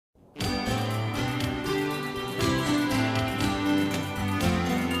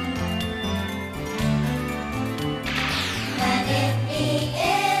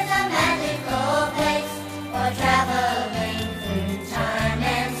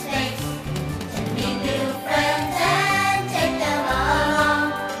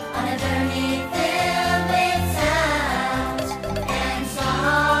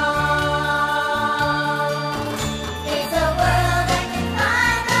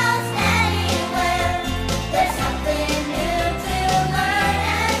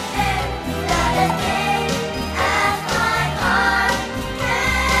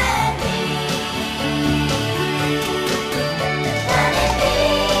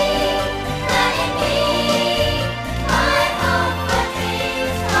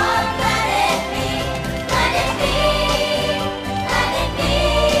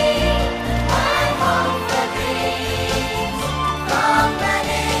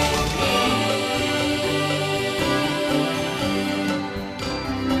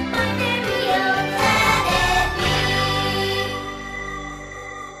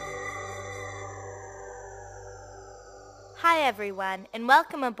everyone, and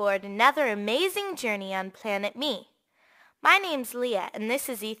welcome aboard another amazing journey on Planet Me. My name's Leah, and this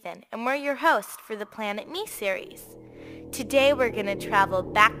is Ethan, and we're your hosts for the Planet Me series. Today we're going to travel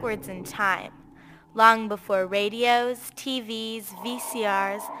backwards in time, long before radios, TVs,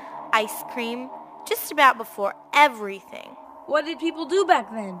 VCRs, ice cream, just about before everything. What did people do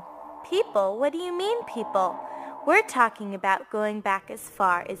back then? People? What do you mean, people? We're talking about going back as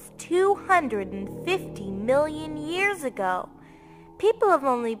far as 250 million years ago. People have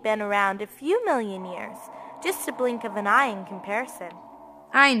only been around a few million years, just a blink of an eye in comparison.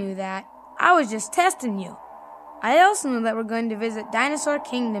 I knew that. I was just testing you. I also know that we're going to visit Dinosaur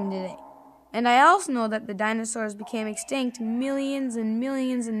Kingdom today. And I also know that the dinosaurs became extinct millions and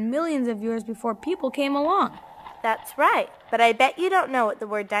millions and millions of years before people came along. That's right, but I bet you don't know what the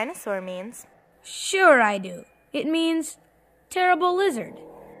word dinosaur means. Sure I do. It means terrible lizard.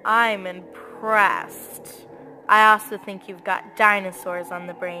 I'm impressed. I also think you've got dinosaurs on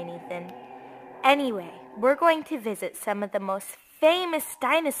the brain, Ethan. Anyway, we're going to visit some of the most famous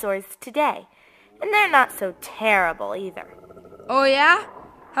dinosaurs today, and they're not so terrible either. Oh yeah?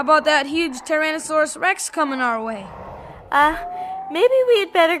 How about that huge Tyrannosaurus Rex coming our way? Maybe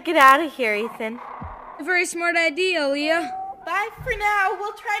we'd better get out of here, Ethan. A very smart idea, Leah. Bye for now.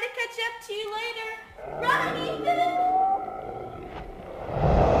 We'll try to catch up to you later. Run, Ethan!